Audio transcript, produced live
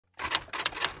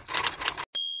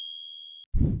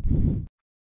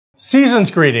Season's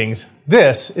greetings.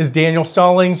 This is Daniel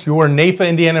Stallings, your NAIFA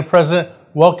Indiana president,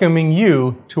 welcoming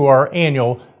you to our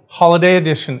annual holiday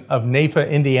edition of NAIFA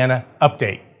Indiana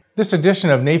Update. This edition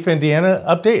of NAIFA Indiana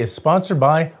Update is sponsored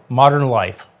by Modern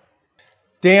Life.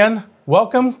 Dan,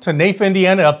 welcome to NAIFA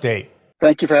Indiana Update.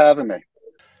 Thank you for having me.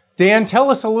 Dan,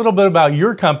 tell us a little bit about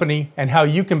your company and how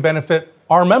you can benefit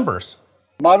our members.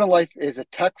 Modern Life is a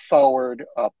tech-forward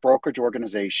brokerage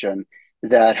organization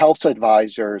that helps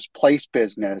advisors place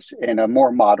business in a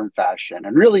more modern fashion.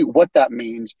 And really what that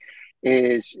means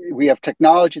is we have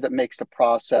technology that makes the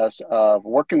process of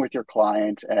working with your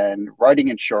clients and writing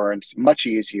insurance much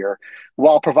easier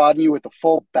while providing you with the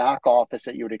full back office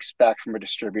that you would expect from a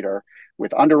distributor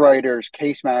with underwriters,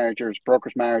 case managers,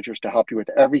 brokerage managers to help you with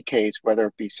every case, whether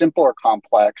it be simple or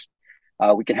complex.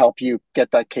 We can help you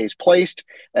get that case placed,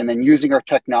 and then using our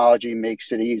technology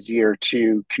makes it easier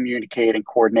to communicate and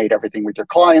coordinate everything with your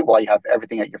client while you have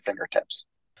everything at your fingertips.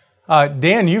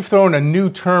 Dan, you've thrown a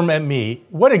new term at me.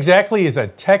 What exactly is a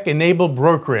tech-enabled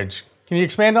brokerage? Can you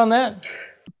expand on that?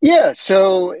 Yeah,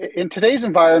 so in today's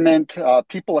environment,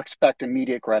 people expect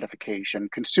immediate gratification.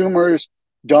 Consumers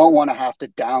don't want to have to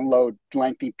download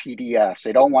lengthy PDFs.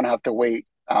 They don't want to have to wait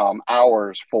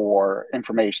hours for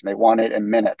information. They want it in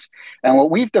minutes. And what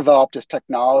we've developed is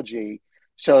technology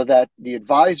so that the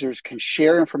advisors can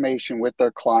share information with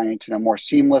their clients in a more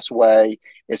seamless way.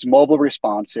 It's mobile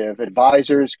responsive.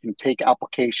 Advisors can take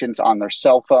applications on their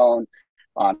cell phone,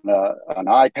 on an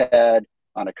iPad,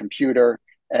 on a computer,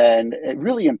 and it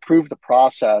really improve the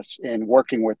process in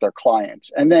working with their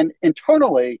clients. And then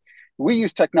internally, we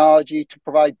use technology to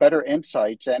provide better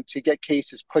insights and to get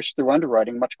cases pushed through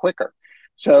underwriting much quicker.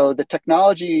 So the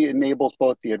technology enables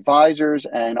both the advisors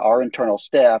and our internal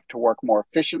staff to work more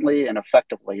efficiently and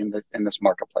effectively in this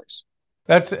marketplace.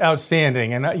 That's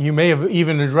outstanding. And you may have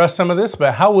even addressed some of this,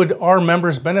 but how would our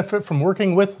members benefit from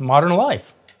working with Modern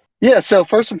Life? Yeah, so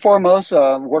first and foremost,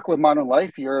 work with Modern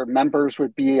Life. Your members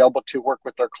would be able to work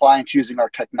with their clients using our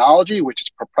technology, which is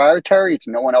proprietary. It's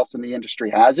no one else in the industry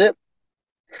has it.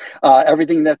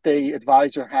 Everything that the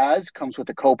advisor has comes with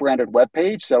a co-branded web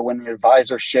page. So when the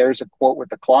advisor shares a quote with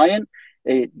the client,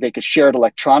 they could share it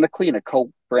electronically in a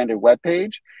co-branded web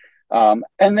page. And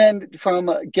then from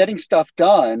getting stuff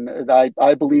done,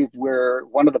 I believe we're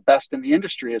one of the best in the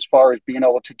industry as far as being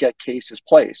able to get cases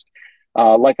placed.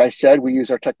 Like I said, we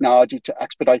use our technology to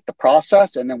expedite the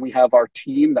process, and then we have our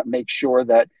team that makes sure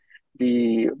that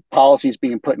the policies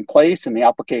being put in place and the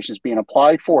applications being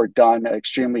applied for are done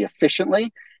extremely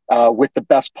efficiently with the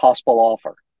best possible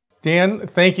offer. Dan,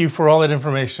 thank you for all that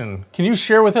information. Can you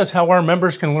share with us how our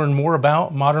members can learn more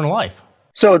about Modern Life?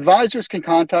 So advisors can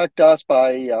contact us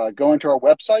by going to our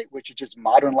website, which is just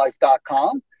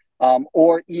modernlife.com,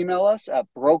 or email us at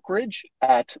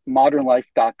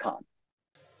brokerage@modernlife.com.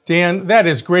 Dan, that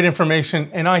is great information,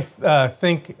 and I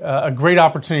think a great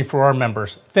opportunity for our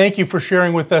members. Thank you for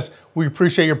sharing with us. We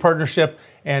appreciate your partnership,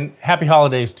 and happy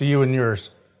holidays to you and yours.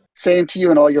 Same to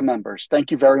you and all your members. Thank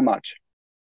you very much.